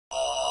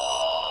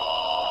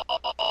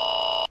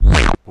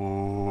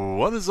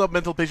What is up,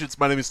 mental patients?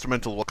 My name is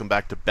Tormental. Welcome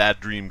back to Bad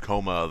Dream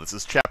Coma. This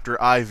is Chapter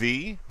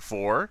IV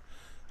for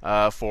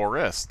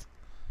Forest.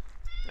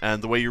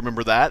 And the way you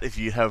remember that, if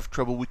you have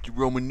trouble with your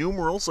Roman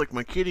numerals like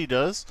my kitty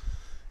does,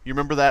 you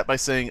remember that by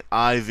saying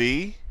IV.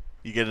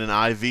 You get an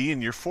IV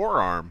in your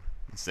forearm.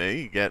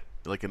 See, you get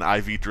like an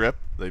IV drip.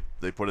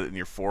 They put it in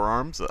your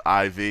forearms. The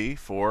IV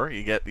for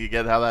you get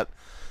how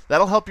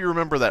that'll help you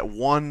remember that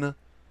one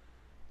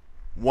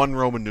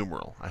Roman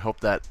numeral. I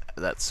hope that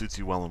suits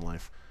you well in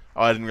life.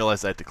 Oh, I didn't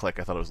realize I had to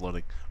click. I thought it was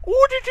loading.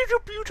 Oh, these are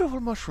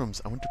beautiful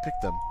mushrooms. I want to pick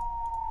them.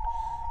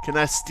 Can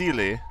I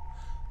steely?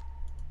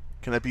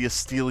 Can I be a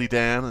Steely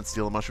Dan and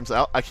steal the mushrooms?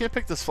 I can't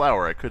pick this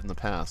flower. I could in the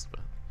past. But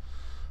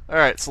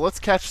alright, so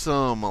let's catch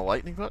some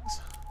lightning bugs.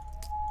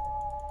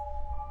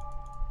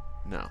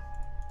 No.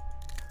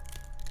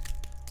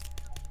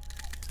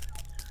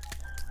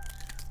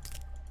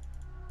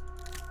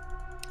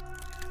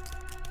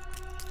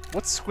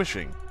 What's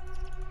squishing?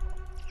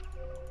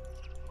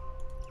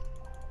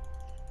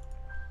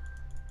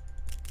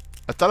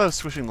 I thought I was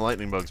swishing the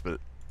lightning bugs, but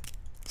it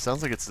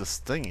sounds like it's this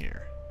thing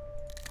here.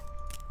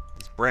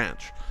 This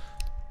branch.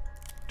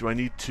 Do I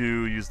need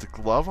to use the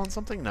glove on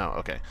something? No,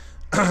 okay.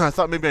 I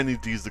thought maybe I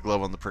need to use the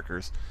glove on the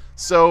prickers.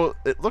 So,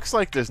 it looks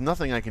like there's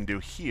nothing I can do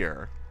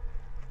here.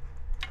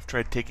 I've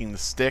tried taking the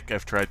stick,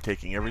 I've tried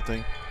taking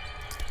everything.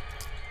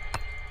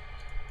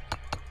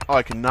 Oh,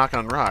 I can knock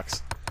on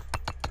rocks.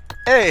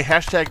 Hey,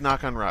 hashtag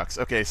knock on rocks.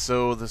 Okay,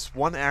 so this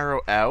one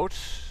arrow out.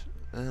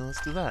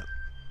 Let's do that.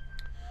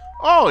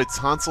 Oh, it's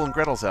Hansel and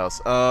Gretel's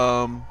house.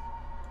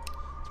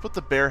 Let's put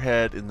the bear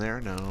head in there.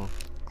 No.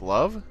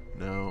 Glove?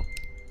 No.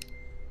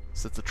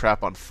 Set the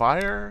trap on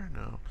fire?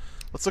 No.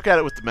 Let's look at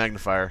it with the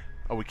magnifier.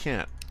 Oh, we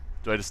can't.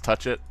 Do I just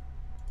touch it?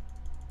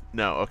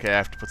 No. Okay, I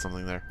have to put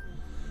something there.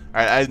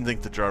 Alright, I didn't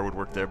think the jar would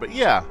work there, but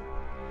yeah.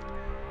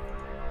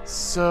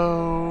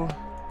 So...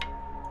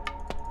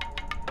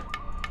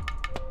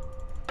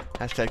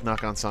 hashtag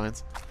knock on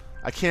signs.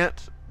 I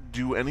can't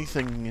do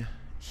anything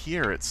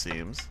here, it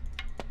seems.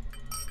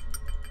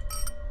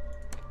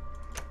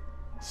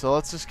 So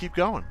let's just keep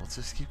going. Let's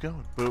just keep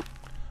going. Boop.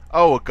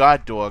 Oh, a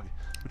god dog.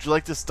 Would you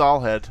like this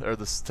doll head? Or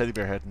this teddy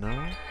bear head?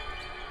 No?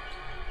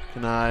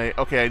 Can I...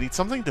 okay, I need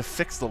something to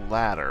fix the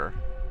ladder.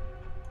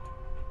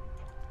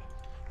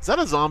 Is that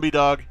a zombie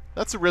dog?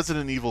 That's a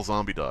Resident Evil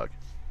zombie dog.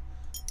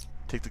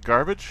 Take the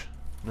garbage?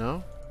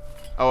 No?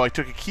 Oh, I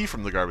took a key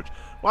from the garbage.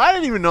 Well, I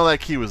didn't even know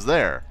that key was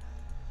there.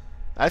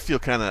 I feel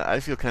kind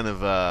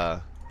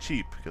of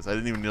cheap, because I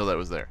didn't even know that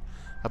was there.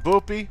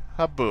 Haboopy,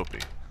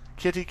 haboopy.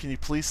 Kitty, can you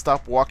please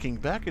stop walking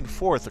back and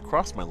forth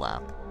across my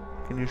lap?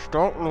 Can you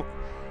stop? Look,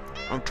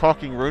 I'm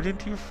talking right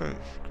into your face.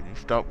 Can you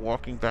stop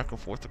walking back and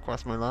forth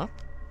across my lap?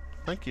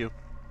 Thank you.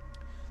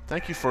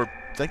 Thank you for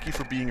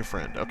being a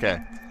friend. Okay.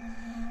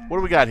 What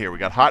do we got here? We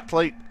got hot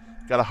plate.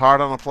 Got a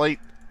heart on a plate.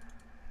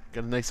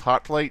 Got a nice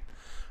hot plate.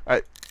 All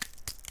right.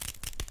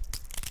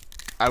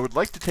 I would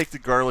like to take the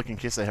garlic in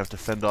case I have to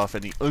fend off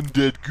any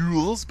undead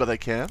ghouls, but I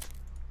can't.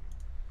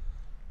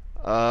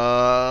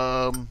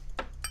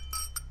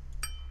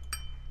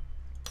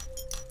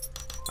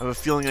 I have a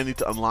feeling I need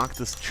to unlock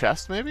this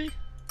chest, maybe?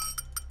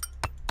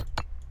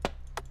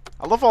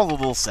 I love all the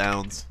little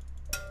sounds.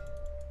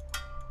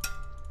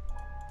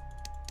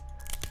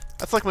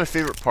 That's like my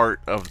favorite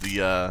part of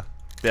the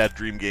Bad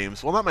Dream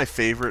games. Well, not my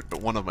favorite,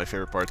 but one of my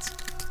favorite parts.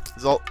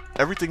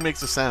 Everything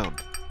makes a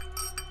sound.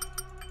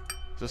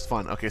 Just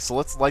fun. Okay, so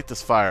let's light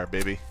this fire,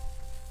 baby.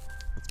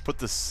 Let's put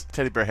this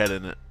teddy bear head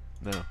in it.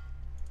 No.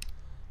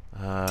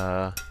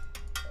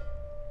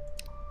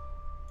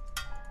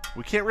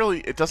 We can't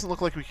really... it doesn't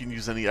look like we can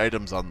use any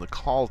items on the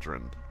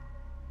cauldron.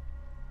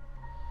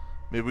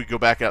 Maybe we go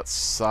back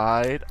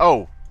outside.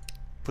 Oh!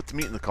 Put the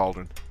meat in the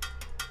cauldron.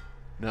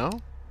 No?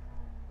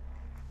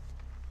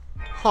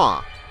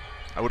 Huh.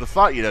 I would have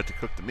thought you'd have to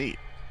cook the meat.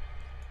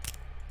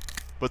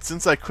 But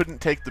since I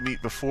couldn't take the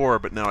meat before,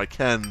 but now I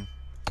can...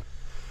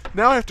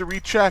 now I have to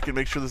recheck and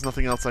make sure there's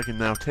nothing else I can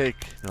now take.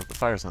 Now that the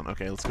fire's on.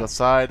 Okay, let's go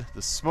outside.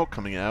 There's smoke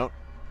coming out.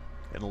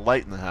 And a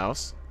light in the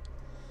house.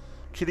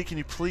 Kitty, can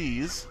you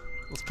please...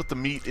 let's put the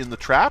meat in the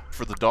trap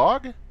for the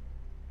dog.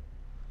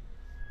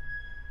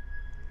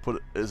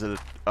 Is it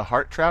a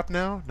heart trap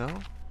now? No?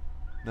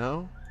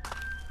 No?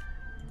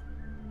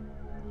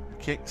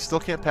 Still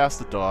can't pass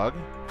the dog.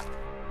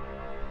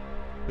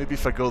 Maybe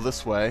if I go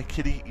this way.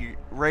 Kitty, you're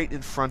right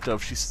in front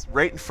of... she's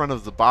right in front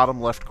of the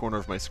bottom left corner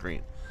of my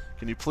screen.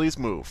 Can you please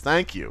move?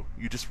 Thank you.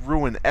 You just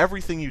ruin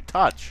everything you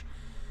touch.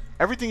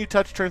 Everything you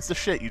touch turns to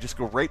shit. You just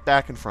go right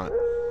back in front.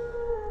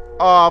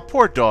 Aw,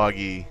 poor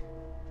doggy.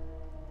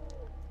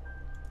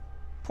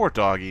 Poor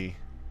doggy.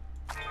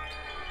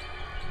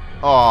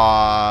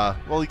 Aw.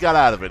 Well, he got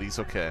out of it. He's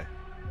okay.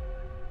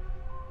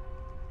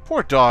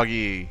 Poor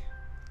doggy.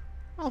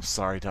 I'm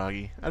sorry,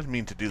 doggy. I didn't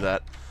mean to do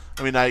that.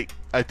 I mean, I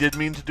did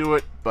mean to do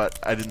it, but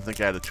I didn't think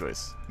I had a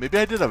choice. Maybe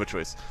I did have a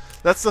choice.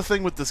 That's the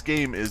thing with this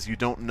game, is you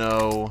don't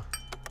know...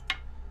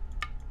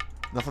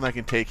 nothing I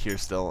can take here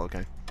still.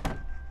 Okay.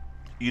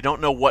 You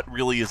don't know what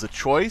really is a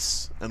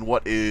choice and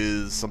what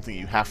is something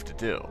you have to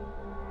do.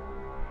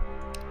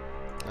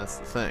 That's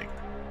the thing.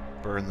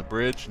 Burn the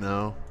bridge?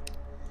 No.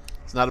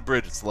 It's not a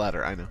bridge, it's a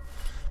ladder, I know.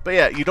 But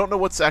yeah, you don't know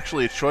what's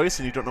actually a choice,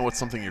 and you don't know what's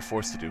something you're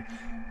forced to do.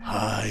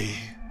 Hi.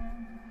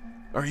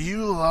 Are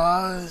you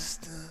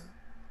lost?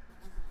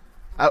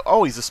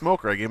 Oh, he's a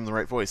smoker. I gave him the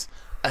right voice.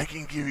 I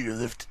can give you a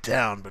lift to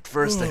town, but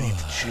first I need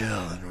to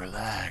chill and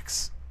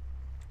relax.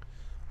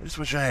 I just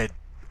wish I had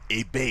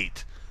a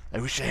bait. I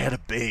wish I had a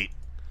bait.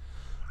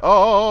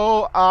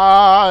 Oh,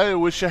 I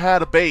wish I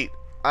had a bait.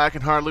 I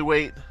can hardly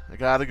wait. I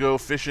gotta go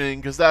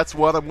fishing, because that's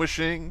what I'm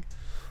wishing.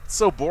 It's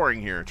so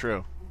boring here,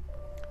 true.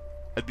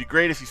 It'd be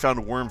great if you found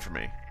a worm for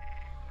me.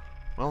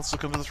 Well, let's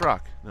look under this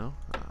rock. No?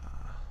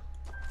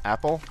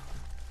 Apple?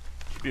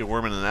 Should be a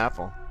worm in an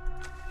apple.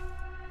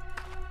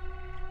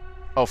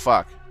 Oh,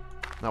 fuck.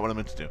 Not what I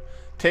meant to do.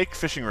 Take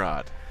fishing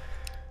rod.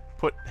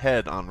 Put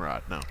head on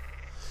rod. No.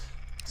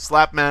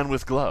 Slap man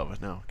with glove.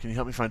 No. Can you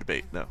help me find a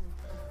bait? No.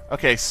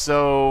 Okay,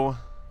 so...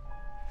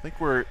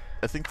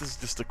 I think this is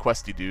just a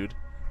questy dude.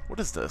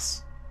 What is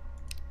this?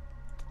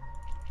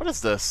 What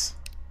is this?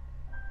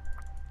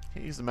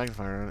 Can't use the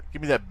magnifier on it.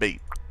 Give me that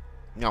bait.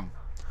 Yum.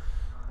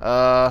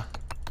 That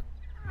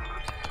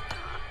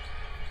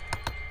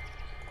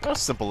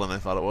was simple than I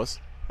thought it was.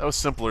 That was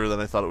simpler than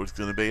I thought it was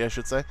going to be, I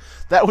should say.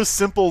 That was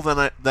simple than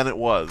it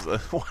was.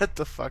 What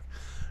the fuck?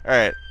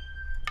 Alright.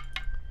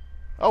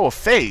 Oh, a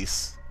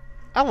face.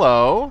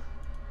 Hello.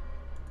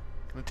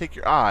 Can I take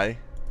your eye?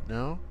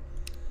 No?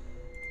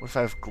 What if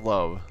I have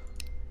glove?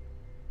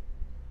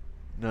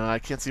 No, I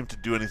can't seem to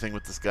do anything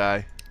with this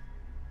guy.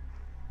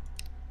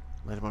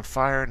 Light him on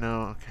fire?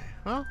 No. Okay.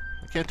 Well,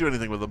 I can't do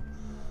anything with him.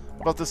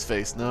 What about this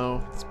face?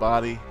 No. This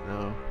body?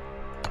 No.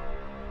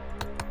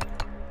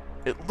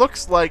 It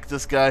looks like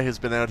this guy has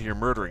been out here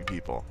murdering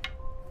people.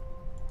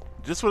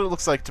 Just what it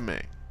looks like to me.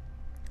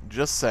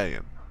 Just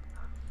saying.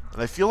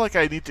 And I feel like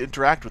I need to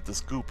interact with this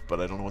goop,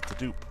 but I don't know what to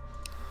do.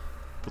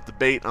 Put the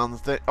bait on the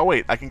thing. Oh,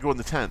 wait. I can go in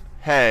the tent.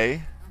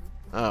 Hey.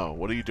 Oh,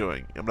 what are you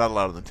doing? I'm not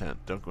allowed in the tent.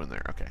 Don't go in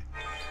there. Okay.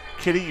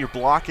 Kitty, you're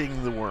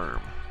blocking the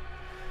worm.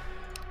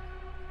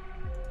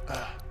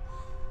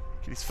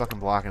 Kitty's fucking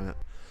blocking it.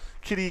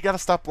 Kitty, you gotta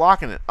stop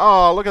blocking it.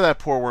 Oh, look at that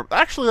poor worm.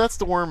 Actually, that's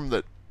the worm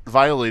that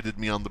violated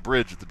me on the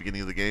bridge at the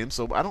beginning of the game,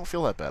 so I don't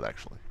feel that bad,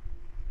 actually.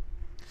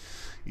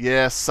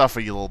 Yeah, suffer,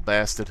 you little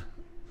bastard.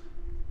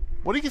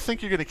 What do you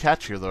think you're gonna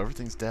catch here, though?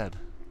 Everything's dead.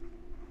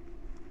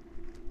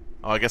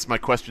 Oh, I guess my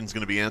question's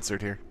gonna be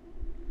answered here.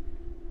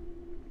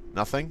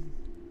 Nothing?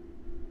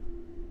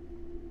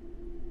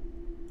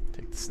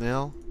 Take the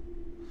snail.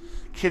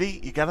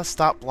 Kitty, you gotta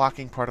stop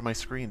blocking part of my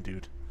screen,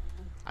 dude.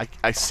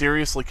 I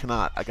seriously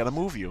cannot. I gotta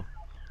move you.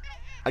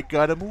 I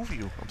gotta move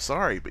you. I'm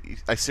sorry, but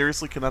I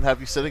seriously cannot have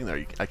you sitting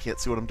there. I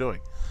can't see what I'm doing.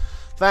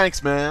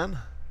 Thanks, man.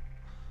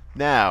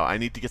 Now, I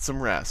need to get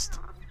some rest.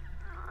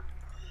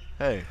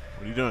 Hey,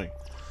 what are you doing?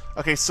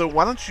 Okay, so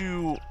why don't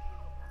you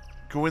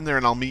go in there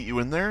and I'll meet you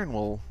in there and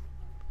we'll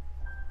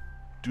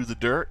do the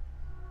dirt?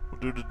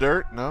 We'll do the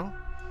dirt? No?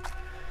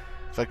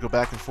 If I go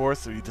back and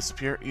forth or you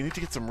disappear? You need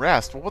to get some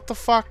rest. Well, what the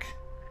fuck?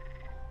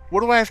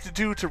 What do I have to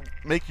do to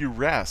make you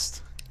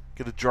rest?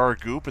 Get a jar of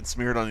goop and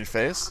smear it on your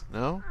face?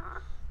 No?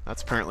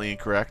 That's apparently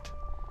incorrect.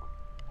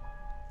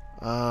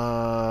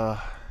 I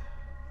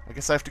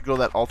guess I have to go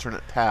that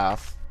alternate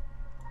path.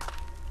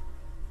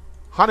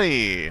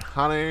 Honey!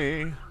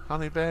 Honey!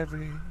 Honey,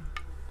 baby.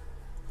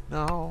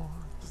 No.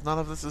 None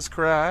of this is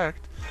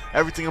correct.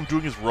 Everything I'm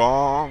doing is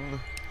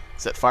wrong.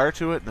 Set fire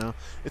to it? No.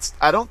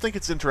 I don't think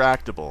it's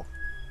interactable.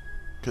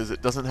 Because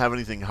it doesn't have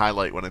anything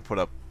highlight when I put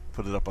it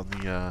up on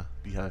the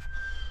beehive.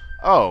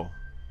 Oh.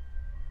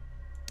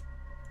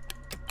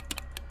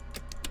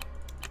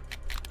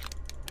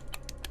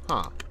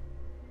 Huh.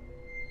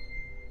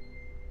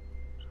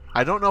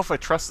 I don't know if I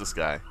trust this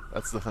guy.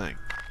 That's the thing.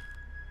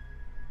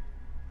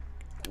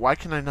 Why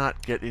can I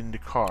not get into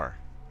car?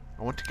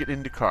 I want to get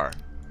into car.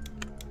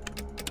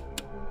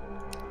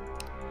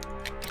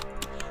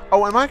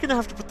 Oh, am I going to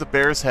have to put the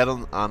bear's head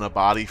on a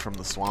body from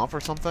the swamp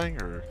or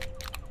something? Or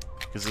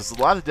because there's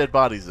a lot of dead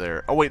bodies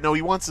there. Oh, wait, no,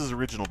 he wants his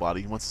original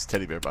body. He wants his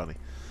teddy bear body.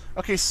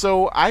 Okay,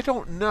 so I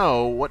don't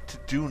know what to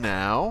do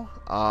now.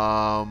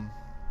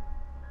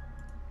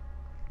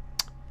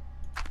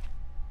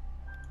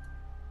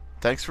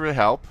 Thanks for your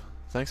help.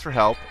 Thanks for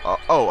help.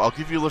 Oh, I'll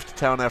give you a lift to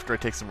town after I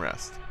take some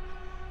rest.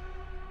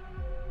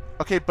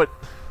 Okay, but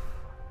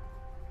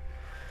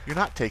you're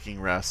not taking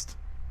rest.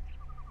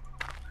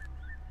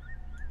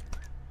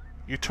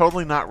 You're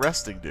totally not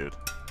resting, dude.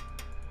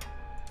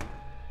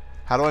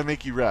 How do I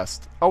make you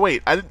rest? Oh,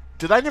 wait,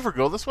 did I never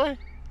go this way?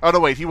 Oh, no,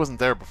 wait, he wasn't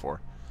there before.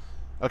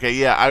 Okay,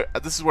 yeah,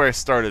 this is where I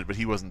started, but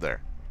he wasn't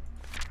there.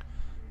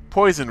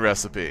 Poison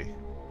recipe.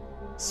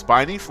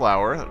 Spiny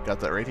flower, got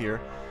that right here.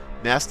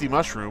 Nasty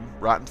mushroom,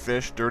 rotten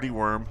fish, dirty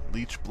worm,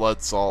 leech,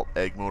 blood, salt,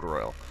 egg, motor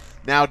oil.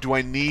 Now, do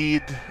I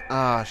need...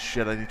 Ah,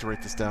 shit, I need to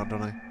write this down,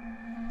 don't I?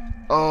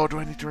 Oh, do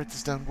I need to write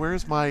this down?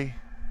 Where's my...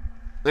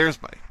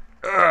 There's my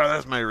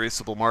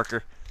erasable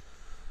marker.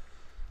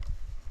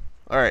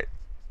 Alright.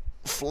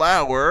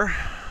 Flour.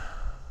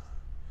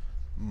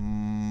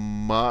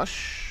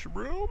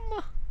 Mushroom.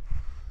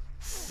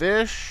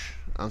 Fish.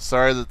 I'm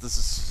sorry that this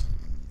is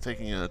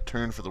taking a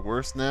turn for the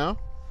worst now.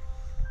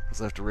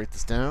 Because I have to write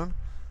this down.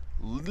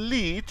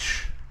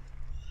 Leech.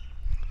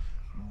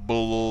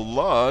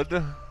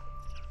 Blood.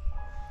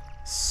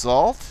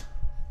 Salt.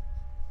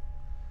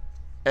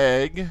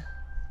 Egg.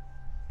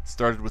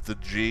 Started with the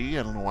G.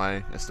 I don't know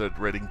why I started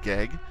writing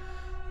geg.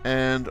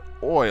 And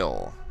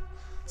oil.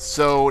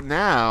 So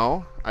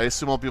now, I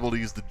assume I'll be able to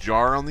use the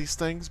jar on these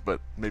things, but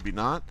maybe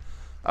not.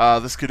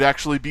 This could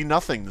actually be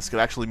nothing. This could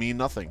actually mean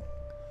nothing.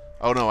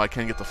 Oh no, I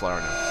can get the flower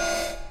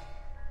now.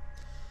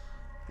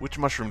 Which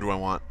mushroom do I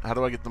want? How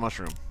do I get the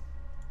mushroom?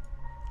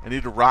 I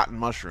need a rotten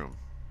mushroom.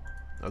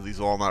 Are these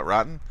all not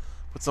rotten?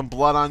 Put some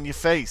blood on your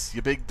face,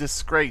 you big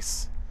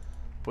disgrace.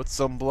 Put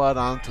some blood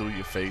onto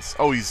your face.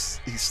 Oh, he's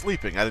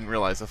sleeping. I didn't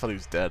realize. I thought he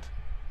was dead.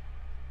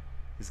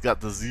 He's got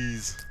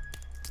disease.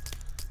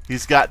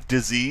 He's got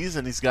disease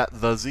and he's got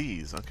the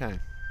Z's. Okay.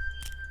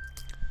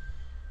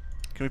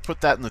 Can we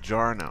put that in the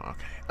jar now?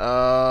 Okay.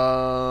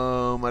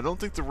 I don't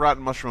think the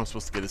rotten mushroom I'm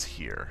supposed to get is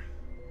here.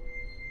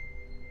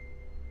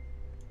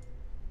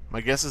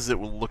 My guess is it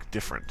will look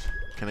different.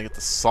 Can I get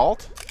the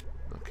salt?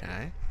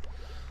 Okay.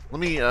 Let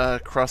me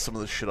cross some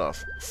of this shit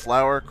off.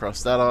 Flour,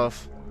 cross that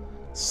off.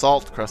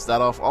 Salt, cross that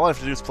off. All I have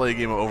to do is play a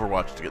game of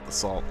Overwatch to get the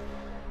salt.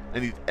 I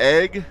need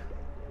egg.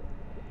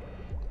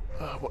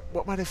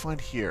 What might I find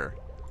here?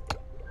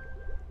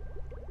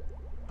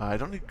 I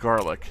don't need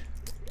garlic.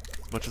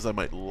 As much as I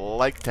might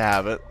like to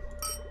have it.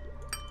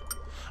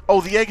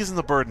 Oh, the egg is in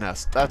the bird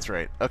nest. That's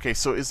right. Okay,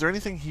 so is there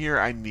anything here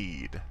I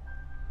need?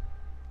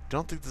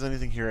 Don't think there's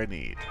anything here I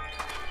need.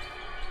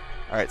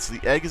 Alright, so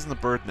the egg is in the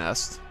bird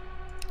nest.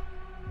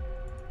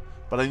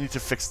 But I need to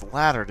fix the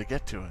ladder to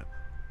get to it.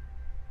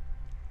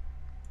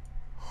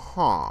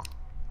 Huh.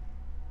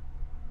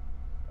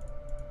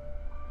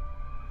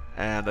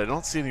 And I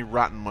don't see any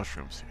rotten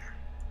mushrooms here.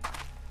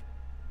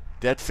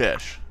 Dead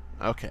fish.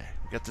 Okay,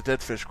 we got the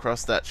dead fish.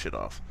 Cross that shit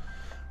off.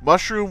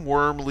 Mushroom,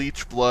 worm,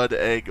 leech, blood,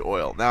 egg,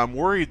 oil. Now I'm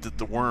worried that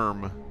the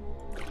worm...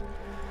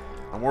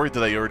 I'm worried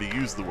that I already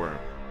used the worm.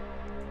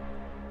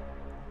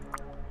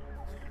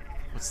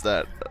 What's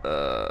that?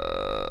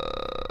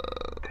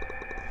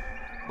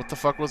 What the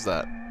fuck was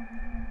that?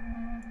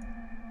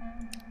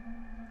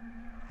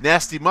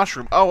 Nasty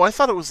mushroom. Oh, I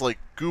thought it was like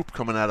goop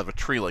coming out of a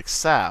tree, like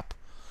sap.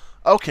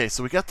 Okay,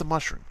 so we got the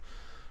mushroom.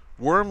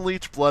 Worm,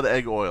 leech, blood,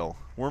 egg, oil.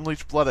 Worm,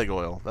 leech, blood, egg,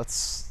 oil. That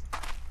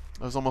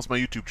was almost my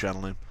YouTube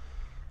channel name.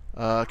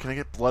 Can I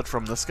get blood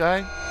from this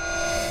guy?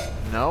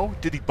 No?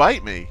 Did he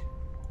bite me?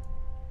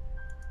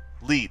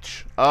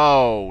 Leech.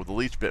 Oh, the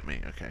leech bit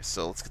me. Okay,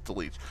 so let's get the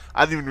leech.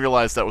 I didn't even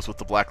realize that was what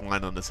the black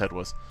line on his head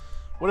was.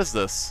 What is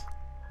this?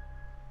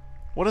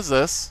 What is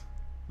this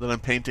that I'm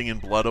painting in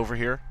blood over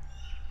here?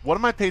 What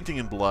am I painting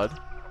in blood?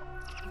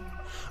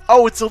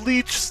 Oh, it's a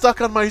leech stuck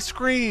on my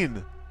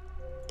screen!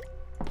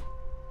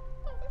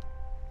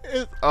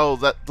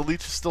 The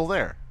leech is still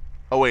there.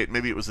 Oh wait,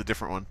 maybe it was a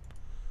different one.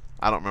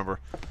 I don't remember.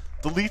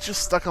 The leech is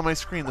stuck on my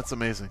screen. That's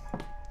amazing.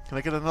 Can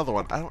I get another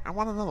one? I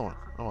want another one.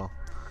 Oh well.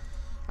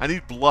 I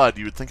need blood.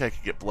 You would think I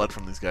could get blood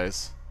from these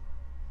guys.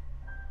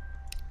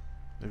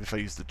 Maybe if I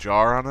use the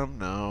jar on them?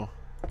 No.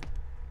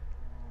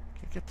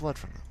 Can't get blood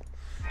from them.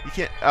 You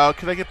can't...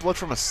 can I get blood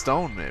from a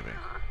stone, maybe?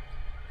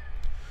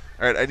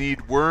 Alright, I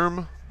need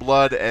worm,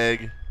 blood,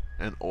 egg,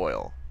 and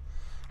oil.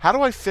 How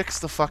do I fix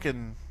the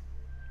fucking...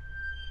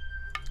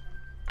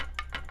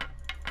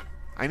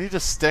 I need a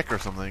stick or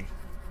something.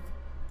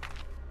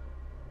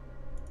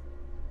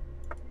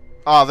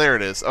 Oh, there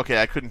it is.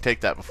 Okay, I couldn't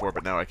take that before,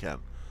 but now I can.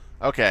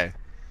 Okay.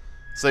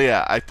 So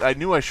yeah, I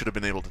knew I should have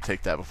been able to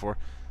take that before.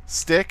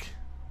 Stick.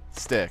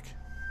 Stick.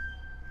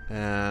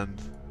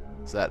 And...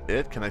 is that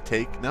it? Can I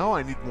take... No,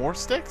 I need more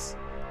sticks?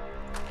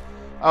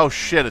 Oh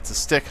shit, it's a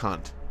stick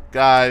hunt.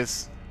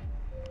 Guys.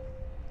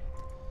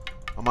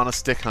 I'm on a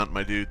stick hunt,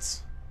 my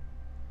dudes.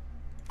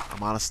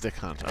 I'm on a stick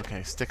hunt.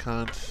 Okay, stick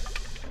hunt.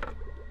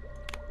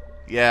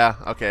 Yeah,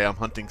 okay, I'm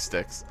hunting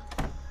sticks.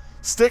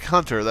 Stick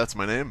Hunter, that's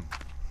my name.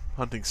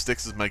 Hunting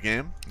sticks is my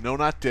game. No,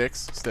 not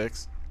dicks.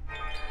 Sticks.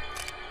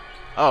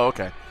 Oh,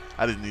 okay.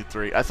 I didn't need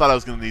 3. I thought I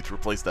was going to need to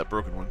replace that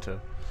broken one,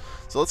 too.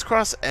 So let's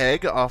cross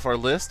egg off our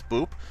list.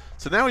 Boop.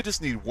 So now we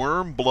just need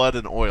worm, blood,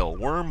 and oil.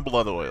 Worm,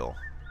 blood, oil.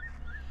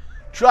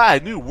 Try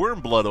new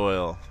worm, blood,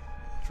 oil.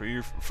 For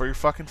your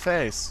fucking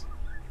face.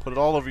 Put it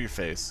all over your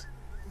face.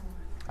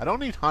 I don't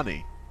need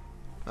honey.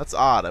 That's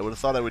odd. I would have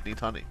thought I would need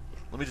honey.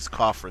 Let me just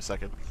cough for a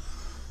second.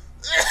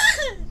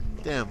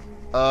 Damn.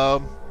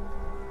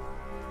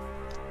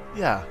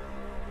 Yeah.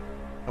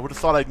 I would have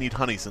thought I'd need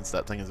honey since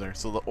that thing is there.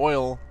 So the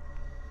oil...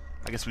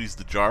 I guess we use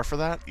the jar for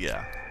that?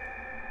 Yeah.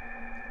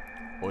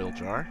 Oil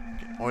jar.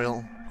 Get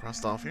oil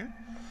crossed off here.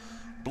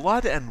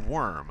 Blood and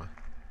worm.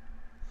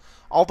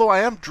 Although I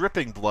am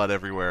dripping blood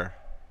everywhere.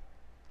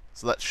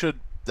 So that should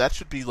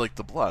be like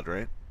the blood,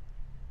 right?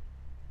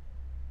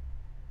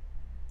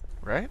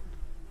 Right?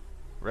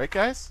 Right,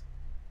 guys?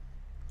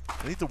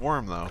 I need the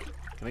worm, though.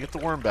 Can I get the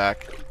worm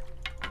back?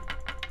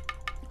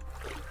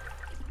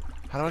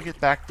 How do I get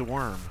back the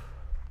worm?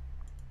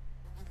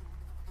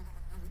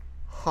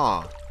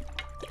 Huh.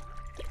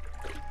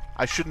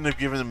 I shouldn't have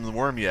given him the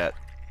worm yet.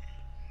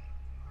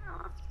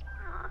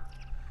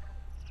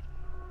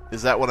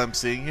 Is that what I'm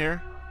seeing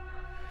here?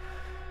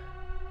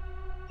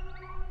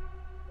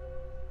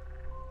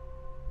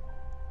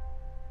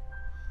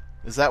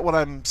 Is that what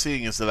I'm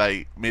seeing, is that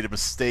I made a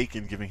mistake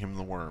in giving him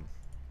the worm?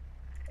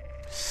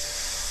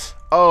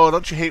 Oh,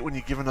 don't you hate when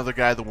you give another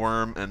guy the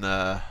worm and,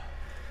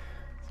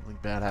 something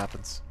bad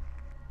happens?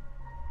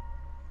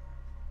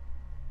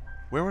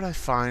 Where would I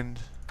find...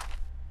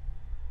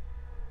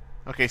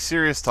 Okay,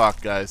 serious talk,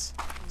 guys.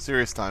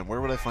 Serious time. Where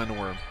would I find a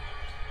worm?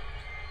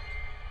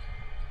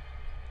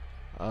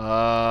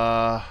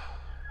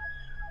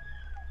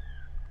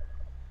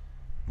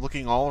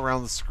 Looking all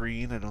around the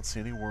screen, I don't see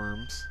any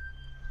worms.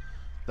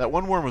 That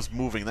one worm was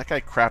moving. That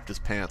guy crapped his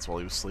pants while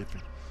he was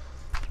sleeping.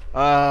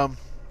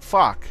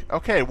 Fuck.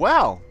 Okay,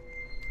 well.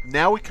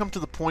 Now we come to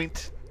the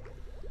point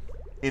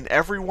in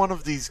every one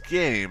of these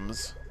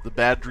games, the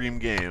Bad Dream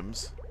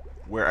games,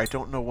 where I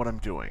don't know what I'm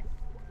doing.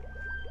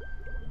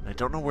 I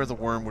don't know where the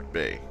worm would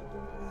be.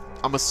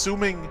 I'm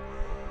assuming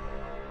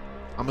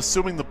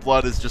the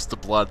blood is just the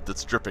blood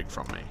that's dripping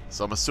from me.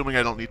 So I'm assuming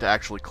I don't need to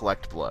actually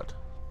collect blood.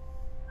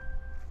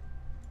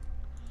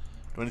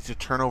 Do I need to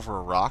turn over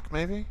a rock,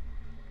 maybe?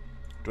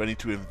 Do I need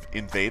to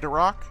invade a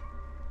rock?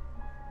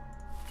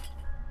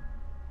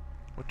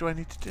 What do I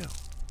need to do?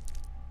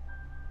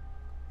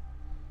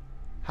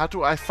 How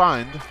do I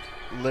find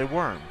the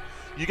worm?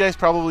 You guys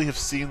probably have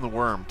seen the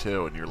worm,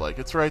 too, and you're like,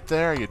 it's right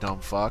there, you dumb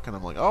fuck. And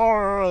I'm like,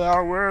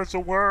 oh, where's the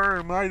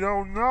worm? I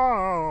don't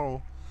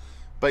know.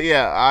 But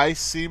yeah, I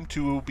seem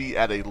to be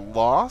at a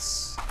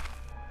loss.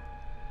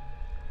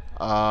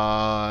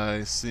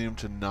 I seem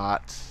to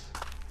not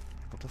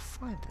be able to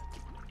find it.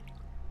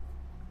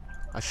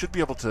 I should be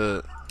able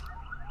to...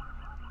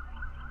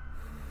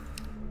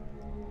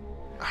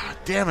 Ah,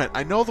 damn it,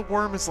 I know the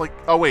worm is like...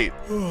 Oh, wait.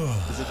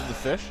 Is it in the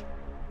fish?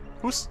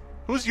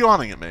 Who's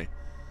yawning at me?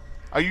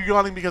 Are you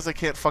yawning because I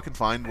can't fucking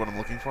find what I'm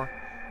looking for?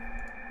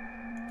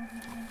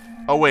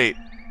 Oh, wait.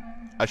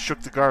 I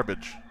shook the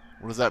garbage.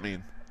 What does that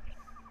mean?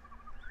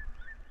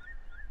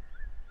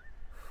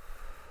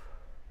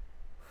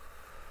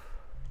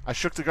 I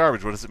shook the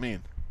garbage. What does it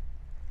mean?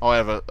 Oh, I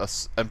have a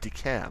empty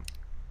can.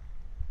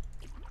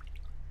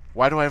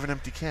 Why do I have an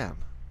empty can?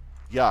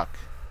 Yuck.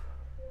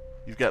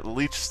 You've got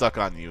leech stuck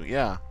on you.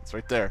 Yeah, it's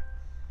right there.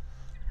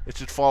 It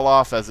should fall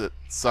off as it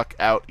suck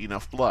out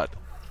enough blood.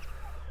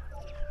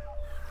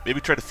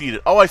 Maybe try to feed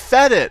it. Oh, I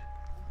fed it!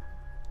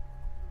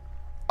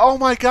 Oh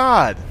my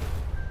god!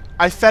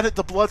 I fed it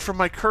the blood from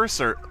my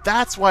cursor.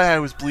 That's why I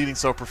was bleeding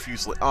so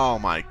profusely. Oh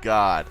my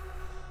god.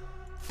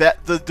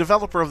 The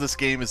developer of this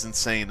game is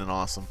insane and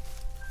awesome.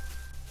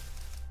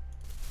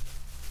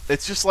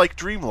 It's just like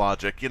dream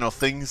logic, you know,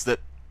 things that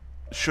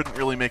shouldn't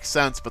really make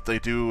sense, but they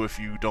do if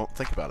you don't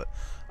think about it.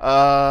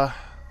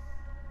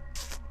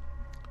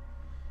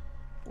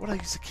 What would I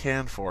use a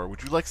can for?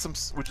 Would you like some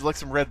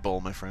Red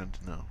Bull, my friend?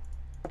 No.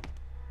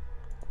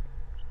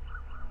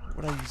 What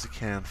would I use a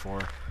can for?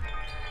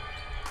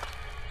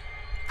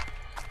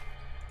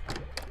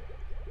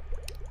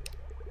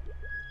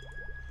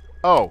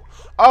 Oh!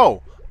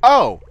 Oh!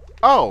 Oh!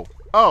 Oh!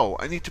 Oh!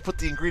 I need to put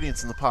the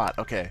ingredients in the pot.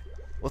 Okay.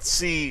 Let's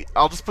see.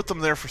 I'll just put them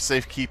there for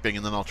safekeeping,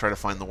 and then I'll try to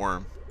find the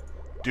worm.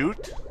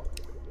 Doot?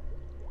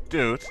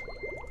 Doot?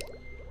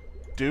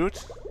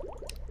 Doot?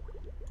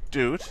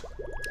 Doot?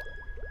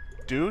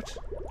 Doot?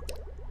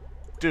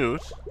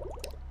 Doot?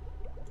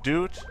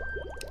 Doot?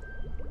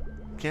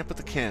 Can't put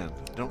the can.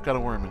 Don't got a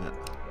worm in it.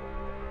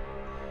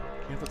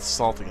 Can't put the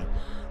salt again.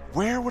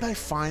 Where would I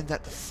find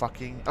that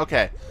fucking...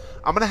 Okay.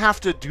 I'm gonna have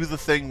to do the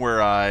thing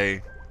where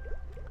I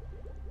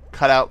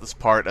cut out this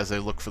part as I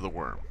look for the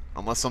worm.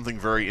 Unless something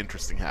very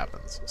interesting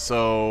happens.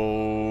 So...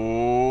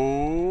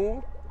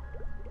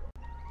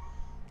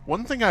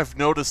 One thing I've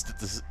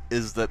noticed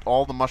is that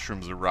all the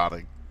mushrooms are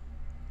rotting.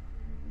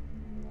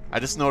 I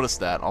just noticed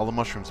that. All the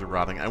mushrooms are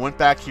rotting. I went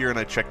back here and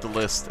I checked the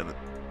list, and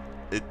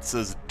it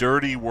says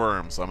dirty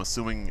worm, so I'm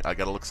assuming I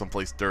gotta look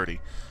someplace dirty.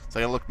 So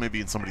I gotta look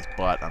maybe in somebody's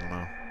butt. I don't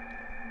know.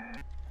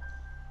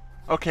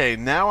 Okay,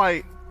 now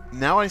I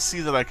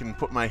see that I can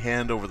put my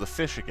hand over the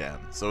fish again.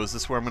 So is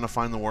this where I'm gonna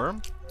find the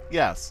worm?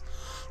 Yes.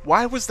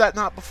 Why was that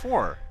not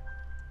before?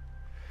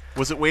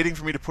 Was it waiting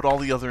for me to put all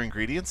the other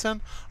ingredients in?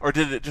 Or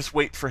did it just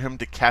wait for him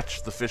to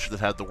catch the fish that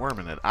had the worm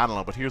in it? I don't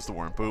know, but here's the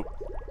worm. Boop.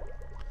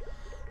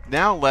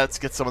 Now let's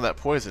get some of that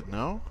poison.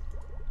 No?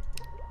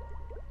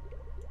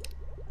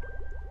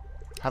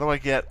 How do I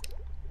get...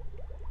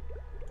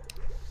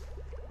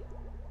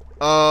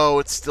 Oh,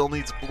 it still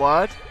needs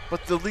blood?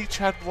 But the leech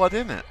had blood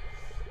in it.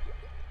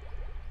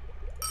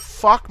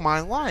 Fuck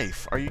my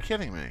life. Are you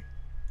kidding me?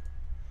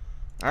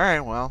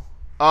 Alright, well...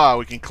 Ah,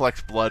 we can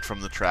collect blood from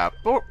the trap.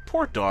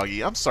 Poor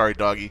doggy. I'm sorry,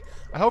 doggy.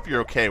 I hope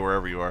you're okay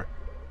wherever you are.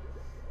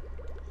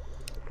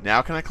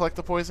 Now can I collect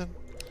the poison?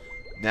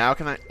 Now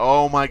can I...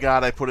 Oh my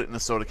god, I put it in a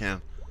soda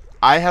can.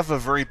 I have a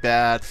very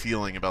bad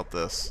feeling about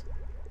this.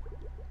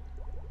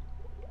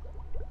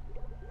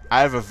 I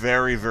have a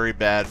very, very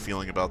bad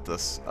feeling about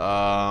this.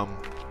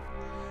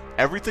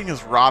 Everything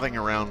is rotting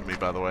around me,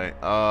 by the way.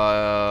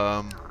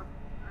 Oh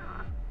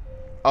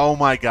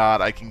my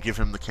god, I can give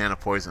him the can of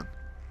poison.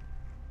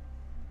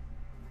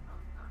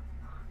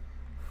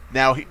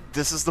 Now,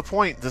 this is the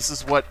point. This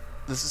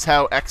is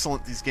how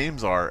excellent these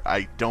games are.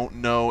 I don't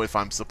know if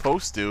I'm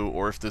supposed to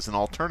or if there's an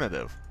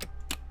alternative.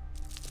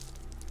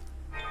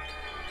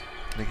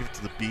 Can I give it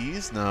to the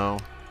bees? No.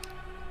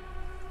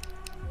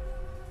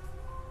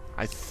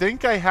 I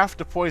think I have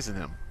to poison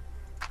him.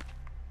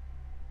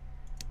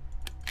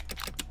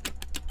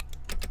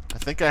 I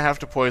think I have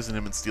to poison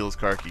him and steal his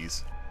car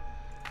keys.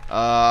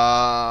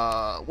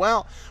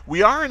 Well,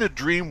 we are in a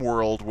dream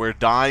world where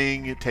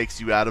dying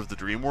takes you out of the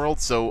dream world,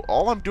 so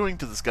all I'm doing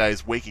to this guy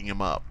is waking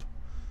him up.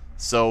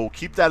 So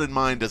keep that in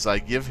mind as I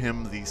give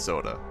him the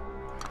soda.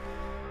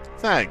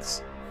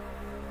 Thanks.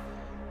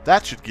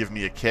 That should give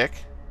me a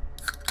kick.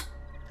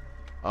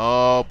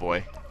 Oh,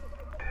 boy.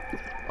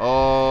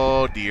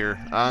 Oh,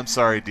 dear. I'm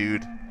sorry,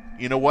 dude.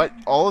 You know what?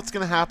 All that's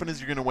going to happen is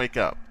you're going to wake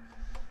up.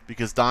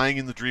 Because dying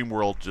in the dream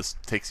world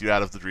just takes you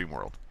out of the dream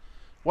world.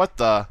 What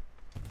the...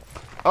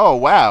 Oh,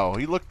 wow.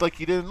 He looked like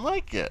he didn't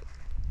like it.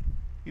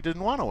 He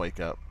didn't want to wake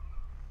up.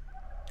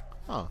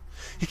 Huh.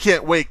 He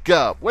can't wake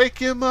up. Wake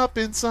him up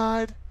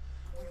inside.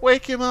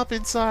 Wake him up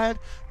inside.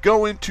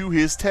 Go into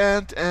his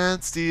tent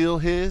and steal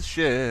his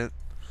shit.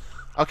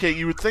 Okay,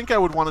 you would think I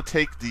would want to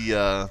take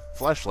the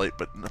flashlight,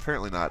 but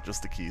apparently not.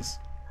 Just the keys.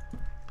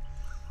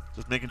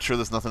 Just making sure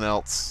there's nothing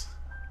else.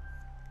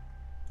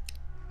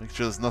 Make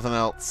sure there's nothing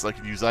else I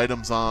can use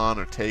items on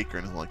or take or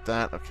anything like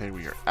that. Okay,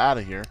 we are out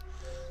of here.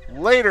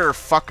 Later,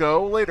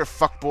 fucko. Later,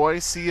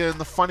 fuckboy. See you in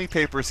the funny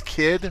papers,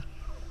 kid.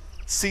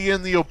 See you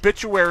in the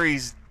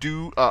obituaries,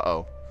 dude.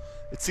 Uh-oh.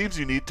 It seems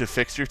you need to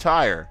fix your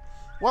tire.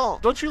 Well,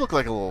 don't you look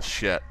like a little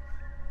shit?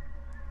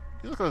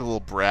 You look like a little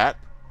brat.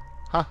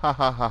 Ha ha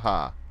ha ha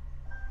ha.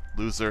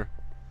 Loser.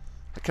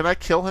 Can I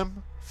kill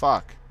him?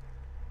 Fuck.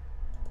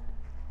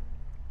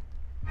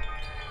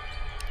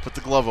 Put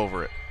the glove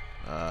over it.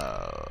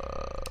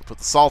 Put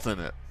the salt in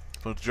it.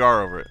 Put a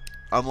jar over it.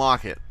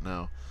 Unlock it.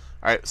 No.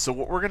 Alright, so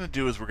what we're going to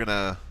do is we're going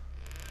to...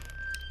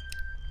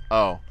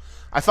 Oh.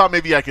 I thought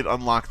maybe I could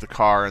unlock the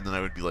car and then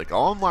I would be like,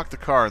 I'll unlock the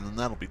car and then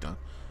that'll be done.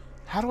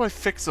 How do I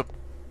fix a...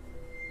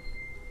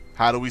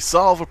 How do we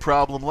solve a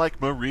problem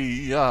like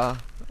Maria?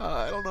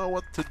 I don't know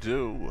what to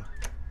do.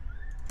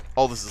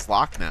 Oh, this is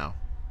locked now.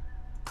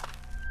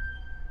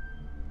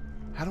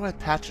 How do I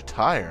patch a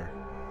tire?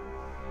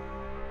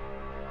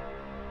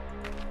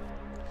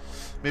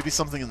 Maybe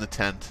something in the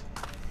tent.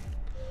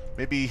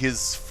 Maybe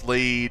his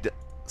flayed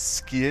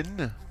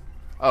skin?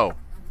 Oh.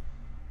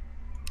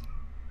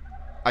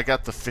 I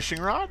got the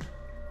fishing rod?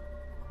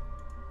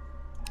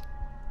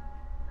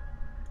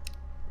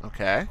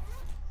 Okay.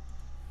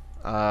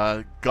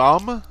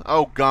 Gum?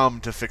 Oh,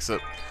 gum to fix it.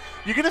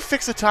 You're gonna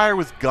fix a tire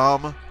with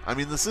gum? I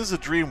mean, this is a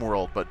dream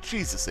world, but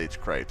Jesus H.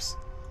 Cripes.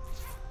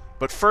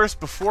 But first,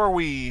 before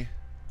we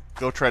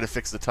go try to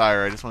fix the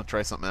tire, I just want to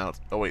try something out.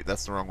 Oh, wait,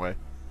 that's the wrong way.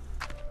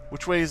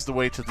 Which way is the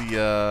way to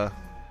the,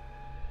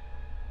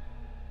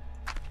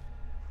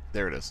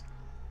 There it is.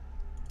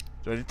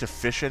 Do I need to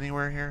fish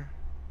anywhere here?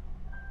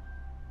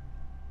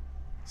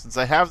 Since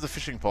I have the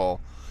fishing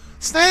pole...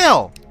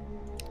 Snail!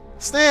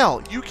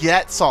 Snail, you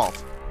get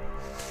salt.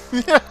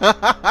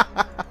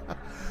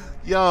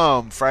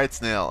 Yum, fried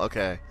snail.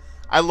 Okay.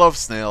 I love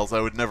snails.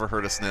 I would never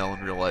hurt a snail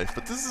in real life.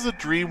 But this is a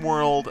dream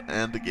world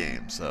and a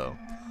game, so...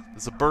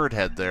 There's a bird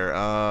head there.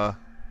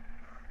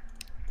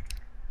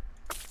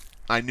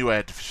 I knew I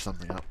had to fish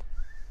something up.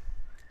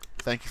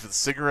 Thank you for the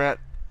cigarette.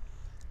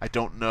 I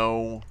don't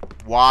know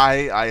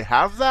why I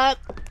have that,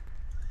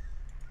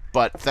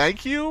 but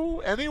thank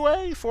you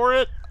anyway for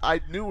it.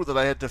 I knew that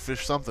I had to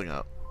fish something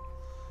up.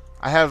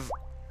 I have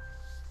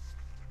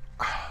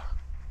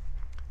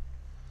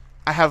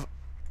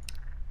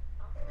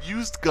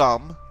used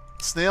gum,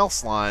 snail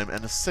slime,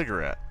 and a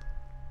cigarette.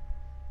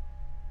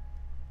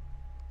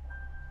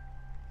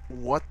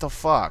 What the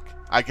fuck?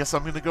 I guess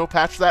I'm gonna go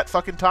patch that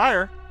fucking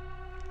tire.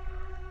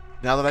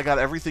 Now that I got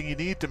everything you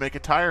need to make a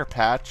tire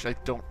patch, I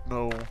don't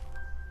know...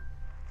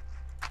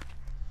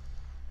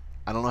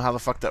 I don't know how the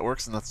fuck that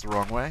works, and that's the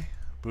wrong way.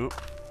 Boop.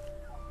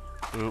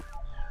 Boop.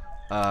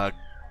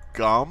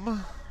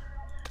 Gum?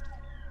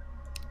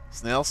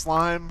 Snail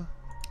slime?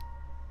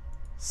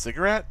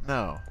 Cigarette?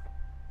 No.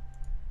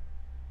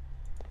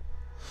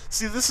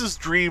 See, this is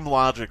dream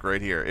logic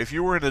right here. If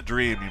you were in a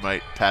dream, you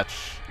might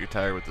patch your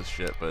tire with this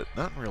shit, but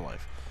not in real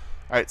life.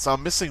 Alright, so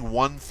I'm missing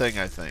one thing,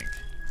 I think.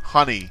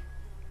 Honey.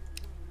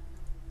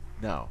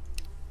 No.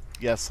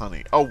 Yes,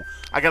 honey. Oh,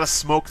 I gotta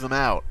smoke them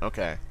out.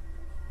 Okay.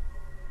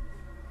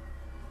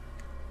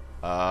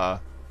 I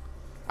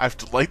have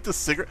to light the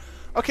cigarette.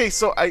 Okay,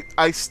 so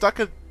I stuck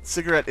a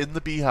cigarette in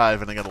the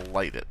beehive and I gotta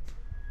light it.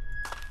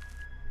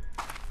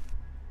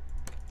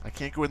 I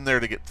can't go in there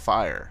to get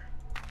fire.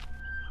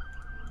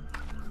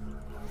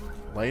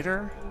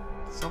 Lighter?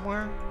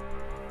 Somewhere?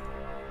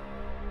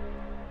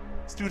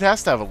 This dude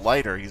has to have a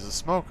lighter. He's a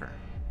smoker.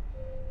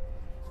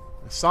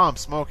 I saw him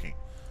smoking.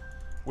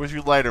 Where's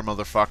your lighter,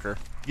 motherfucker?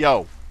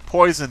 Yo,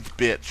 poisoned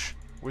bitch.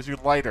 Where's your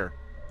lighter?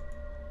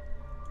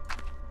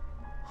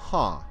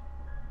 Huh.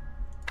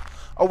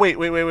 Oh, wait.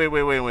 We may be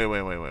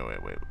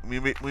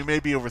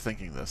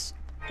overthinking this.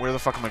 Where the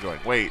fuck am I going?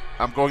 Wait,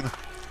 I'm going...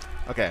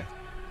 Okay.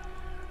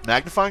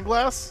 Magnifying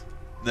glass?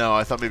 No,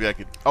 I thought maybe I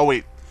could... Oh,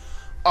 wait.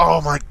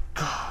 Oh, my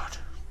God.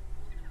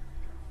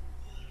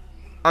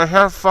 I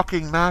have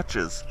fucking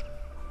matches.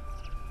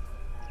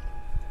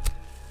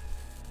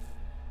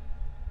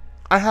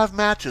 I have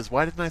matches.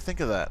 Why didn't I think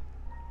of that?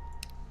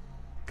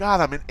 God,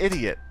 I'm an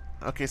idiot.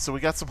 Okay, so we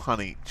got some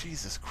honey.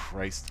 Jesus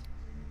Christ.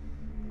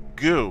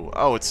 Goo.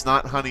 Oh, it's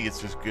not honey,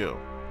 it's just goo.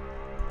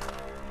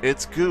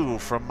 It's goo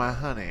from my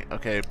honey.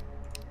 Okay.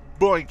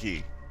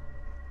 Boinky.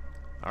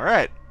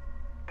 Alright.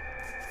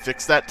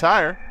 Fix that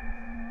tire.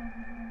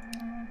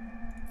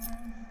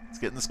 Let's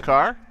get in this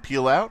car.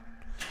 Peel out.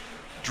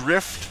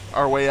 Drift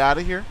our way out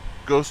of here.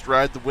 Ghost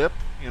ride the whip.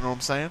 You know what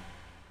I'm saying?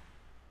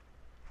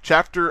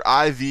 Chapter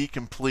IV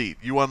complete.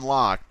 You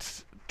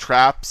unlocked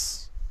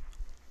traps,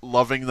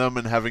 loving them,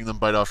 and having them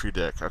bite off your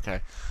dick.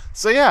 Okay.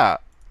 So, yeah.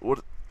 What?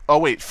 Oh,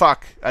 wait.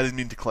 Fuck. I didn't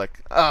mean to click.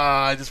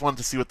 I just wanted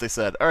to see what they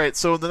said. Alright,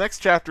 so the next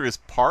chapter is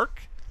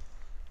Park.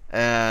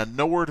 And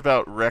no word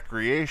about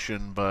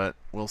recreation, but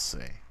we'll see.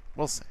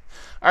 We'll see.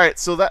 Alright,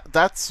 so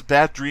that's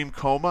Bad Dream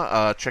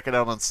Coma. Check it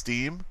out on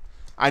Steam.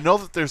 I know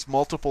that there's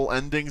multiple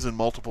endings and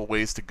multiple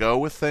ways to go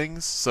with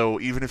things, so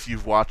even if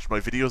you've watched my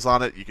videos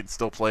on it, you can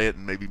still play it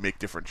and maybe make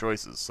different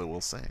choices, so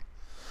we'll see.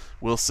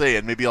 We'll see,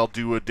 and maybe I'll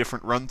do a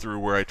different run-through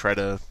where I try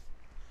to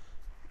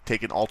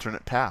take an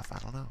alternate path. I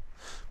don't know.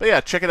 But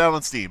yeah, check it out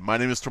on Steam. My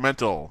name is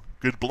Tormental.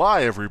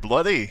 Goodbye,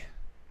 everybody!